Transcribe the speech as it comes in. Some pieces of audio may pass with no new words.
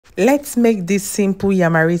Let's make this simple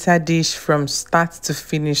Yamarita dish from start to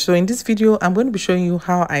finish. So in this video, I'm going to be showing you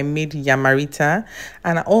how I made Yamarita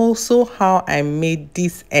and also how I made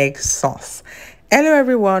this egg sauce. Hello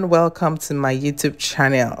everyone, welcome to my YouTube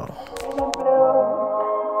channel.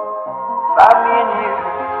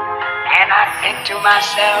 And I think to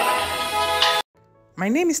myself, my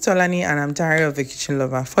name is Tolani and I'm Diary of a Kitchen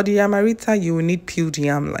Lover. For the Yamarita, you will need peeled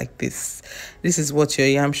yam like this. This is what your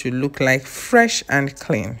yam should look like, fresh and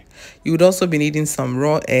clean. You would also be needing some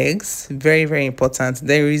raw eggs, very, very important.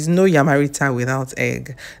 There is no Yamarita without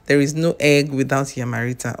egg. There is no egg without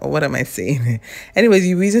Yamarita. Or what am I saying? Anyways,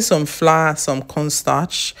 you're using some flour, some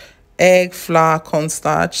cornstarch, egg, flour,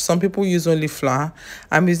 cornstarch. Some people use only flour.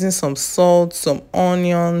 I'm using some salt, some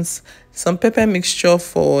onions, some pepper mixture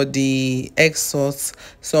for the egg sauce,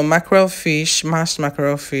 some mackerel fish, mashed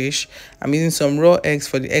mackerel fish. I'm using some raw eggs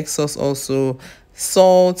for the egg sauce also,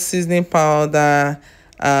 salt, seasoning powder,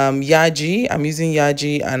 yaji. I'm using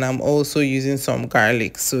yaji, and I'm also using some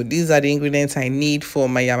garlic. So these are the ingredients I need for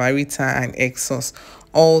my Yamarita and egg sauce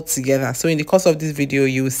all together. So in the course of this video,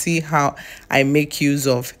 you will see how I make use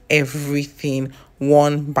of everything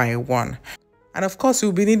one by one. And of course,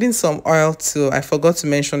 we'll be needing some oil too. I forgot to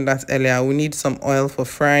mention that earlier. We need some oil for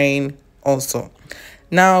frying also.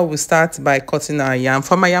 Now we'll start by cutting our yam.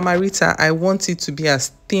 For my Yamarita, I want it to be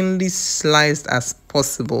as thinly sliced as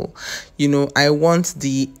possible. You know, I want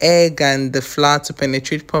the egg and the flour to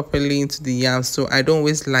penetrate properly into the yam. So I don't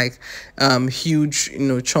always like huge,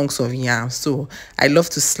 chunks of yam. So I love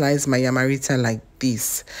to slice my Yamarita like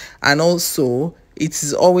this. And also, it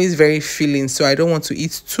is always very filling, so I don't want to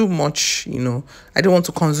eat too much, I don't want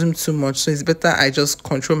to consume too much. So it's better I just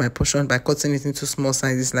control my portion by cutting it into small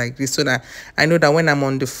sizes like this, so that I know that when I'm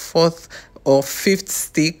on the fourth or fifth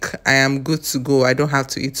stick, I am good to go. I don't have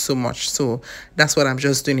to eat so much. So that's what I'm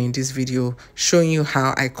just doing in this video, showing you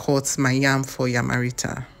how I cut my yam for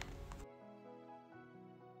Yamarita.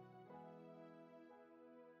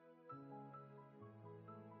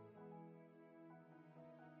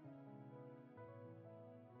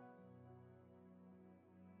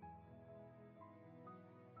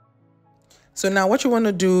 So now what you want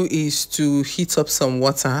to do is to heat up some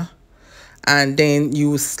water, and then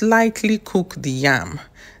you slightly cook the yam.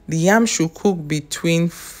 The yam should cook between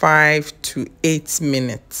 5 to 8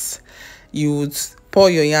 minutes. You would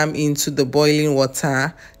pour your yam into the boiling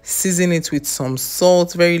water, season it with some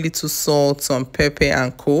salt, very little salt, some pepper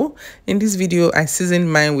and co. In this video, I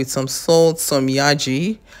seasoned mine with some salt, some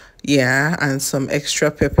yaji, and some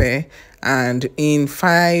extra pepper. And in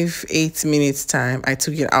 5-8 minutes time, I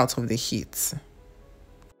took it out of the heat.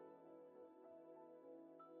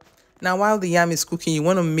 Now, while the yam is cooking, you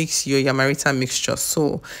want to mix your Yamarita mixture.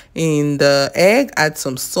 So in the egg, add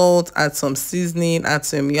some salt, add some seasoning, add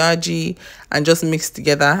some yaji, and just mix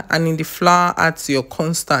together. And in the flour, add your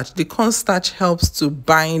cornstarch. The cornstarch helps to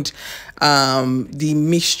bind the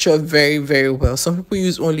mixture very, very well. Some people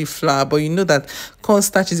use only flour, but you know that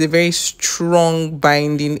cornstarch is a very strong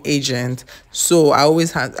binding agent. So I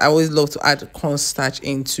always love to add cornstarch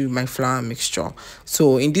into my flour mixture.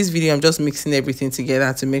 So in this video, I'm just mixing everything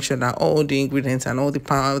together to make sure that all the ingredients and all the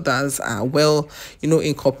powders are well,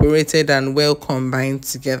 incorporated and well combined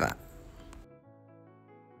together.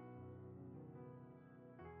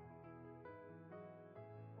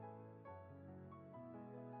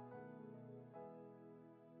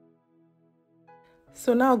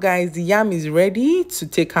 So now guys, the yam is ready to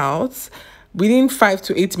take out. Within 5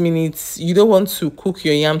 to 8 minutes, you don't want to cook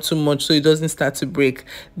your yam too much so it doesn't start to break.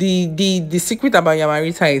 The secret about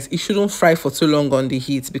Yamarita is it shouldn't fry for too long on the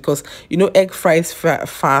heat, because egg fries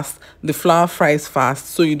fast, the flour fries fast,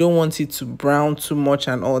 so you don't want it to brown too much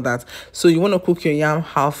and all that. So you want to cook your yam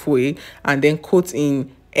halfway and then coat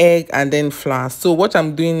in egg and then flour. So what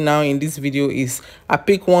I'm doing now in this video is I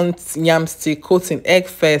pick one yam stick, coat in egg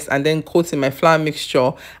first, and then coat in my flour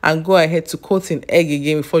mixture, and go ahead to coat in egg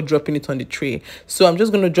again before dropping it on the tray. So I'm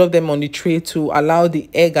just going to drop them on the tray to allow the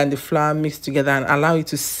egg and the flour mix together and allow it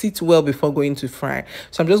to sit well before going to fry.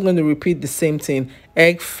 So I'm just going to repeat the same thing: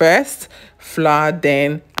 egg first, flour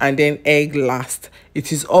then, and then egg last.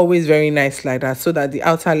 It is always very nice like that, so that the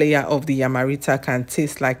outer layer of the Yamarita can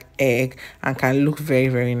taste like egg and can look very,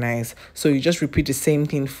 very nice. So you just repeat the same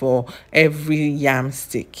thing for every yam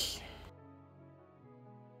stick.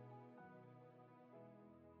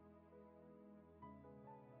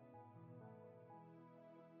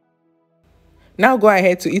 Now go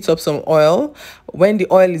ahead to heat up some oil. When the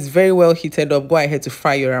oil is very well heated up, go ahead to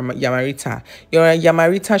fry your yamarita. Your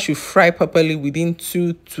yamarita should fry properly within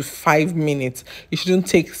 2 to 5 minutes. It shouldn't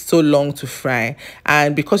take so long to fry.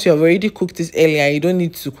 And because you have already cooked this earlier, you don't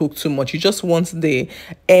need to cook too much. You just want the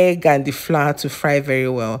egg and the flour to fry very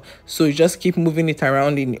well. So you just keep moving it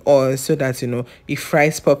around in the oil so that, it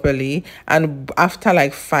fries properly. And after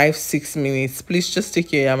like 5-6 minutes, please just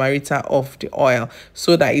take your yamarita off the oil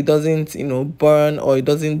so that it doesn't, burn or it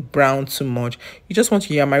doesn't brown too much. You just want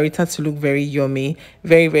your yamarita to look very yummy,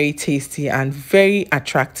 very, very tasty, and very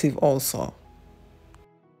attractive also.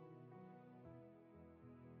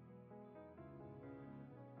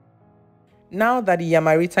 Now that the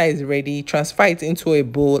yamarita is ready, transfer it into a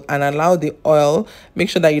bowl and allow the oil. Make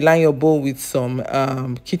sure that you line your bowl with some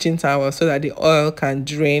kitchen towel so that the oil can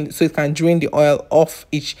drain, so it can drain the oil off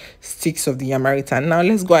each sticks of the yamarita. Now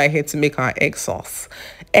let's go ahead to make our egg sauce.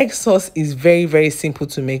 Egg sauce is very, very simple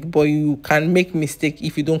to make, but you can make mistake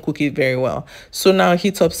if you don't cook it very well. So now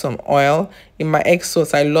heat up some oil. In my egg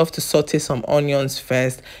sauce, I love to saute some onions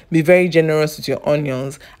first. Be very generous with your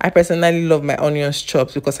onions. I personally love my onions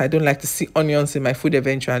chopped because I don't like to see onions in my food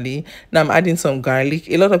eventually. Now I'm adding some garlic.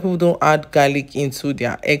 A lot of people don't add garlic into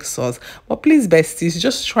their egg sauce, but please, besties,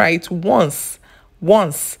 just try it once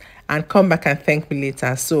and come back and thank me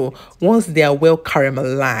later. So once they are well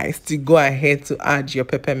caramelized, you go ahead to add your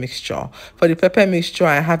pepper mixture. For the pepper mixture,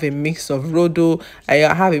 I have a mix of rodo, I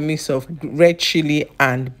have a mix of red chili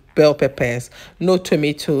and bell peppers, no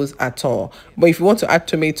tomatoes at all. But if you want to add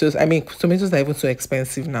tomatoes, tomatoes are even so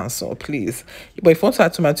expensive now, so please, but if you want to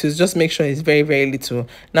add tomatoes, just make sure it's very, very little.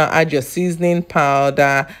 Now add your seasoning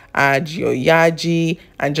powder, add your yaji,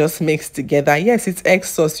 and just mix together. Yes, it's egg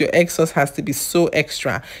sauce. Your egg sauce has to be so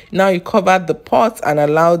extra. Now you cover the pot and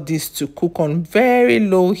allow this to cook on very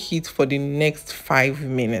low heat for the next 5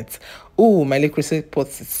 minutes. Oh, my liquid pot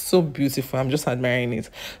is so beautiful. I'm just admiring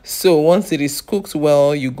it. So once it is cooked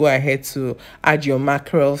well, you go ahead to add your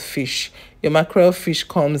mackerel fish. Your mackerel fish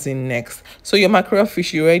comes in next. So your mackerel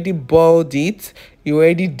fish, you already boiled it. You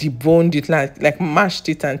already deboned it, like mashed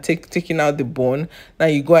it and taking out the bone. Now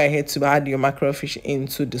you go ahead to add your mackerel fish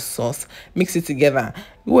into the sauce. Mix it together.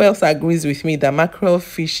 Who else agrees with me that mackerel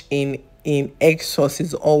fish in egg sauce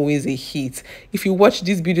is always a hit? If you watch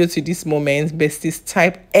this video to this moment, besties,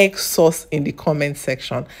 type egg sauce in the comment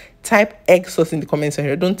section. Type egg sauce in the comment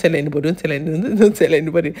section. Don't tell anybody. Don't tell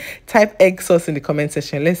anybody. Type egg sauce in the comment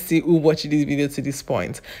section. Let's see who watched this video to this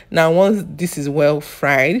point. Now once this is well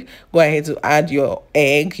fried, go ahead to add your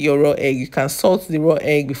egg, your raw egg. You can salt the raw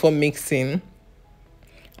egg before mixing,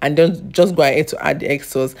 and then just go ahead to add the egg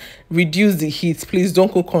sauce. Reduce the heat. Please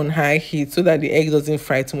don't cook on high heat so that the egg doesn't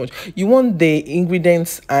fry too much. You want the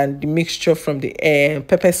ingredients and the mixture from the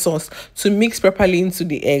pepper sauce to mix properly into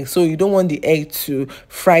the egg. So you don't want the egg to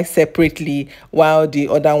fry separately while the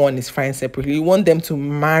other one is frying separately. You want them to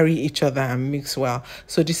marry each other and mix well.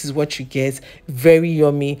 So this is what you get. Very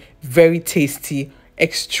yummy, very tasty,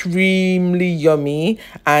 extremely yummy.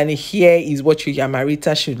 And here is what your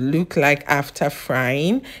yamarita should look like after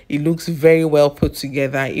frying. It looks very well put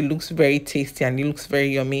together, it looks very tasty, and it looks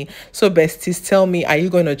very yummy. So besties, tell me, are you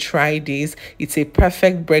going to try this? It's a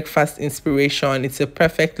perfect breakfast inspiration, it's a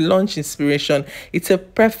perfect lunch inspiration, it's a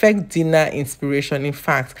perfect dinner inspiration. In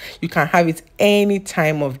fact, you can have it any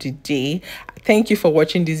time of the day. Thank you for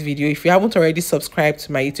watching this video. If you haven't already subscribed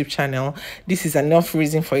to my YouTube channel, this is enough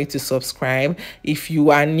reason for you to subscribe. If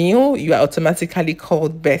you are new, you are automatically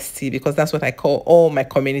called bestie, because that's what I call all my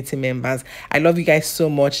community members. I love you guys so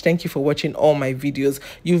much. Thank you for watching all my videos.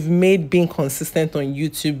 You've made being consistent on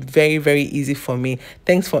YouTube very, very easy for me.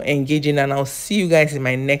 Thanks for engaging, and I'll see you guys in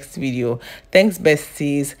my next video. Thanks,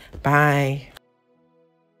 besties. Bye.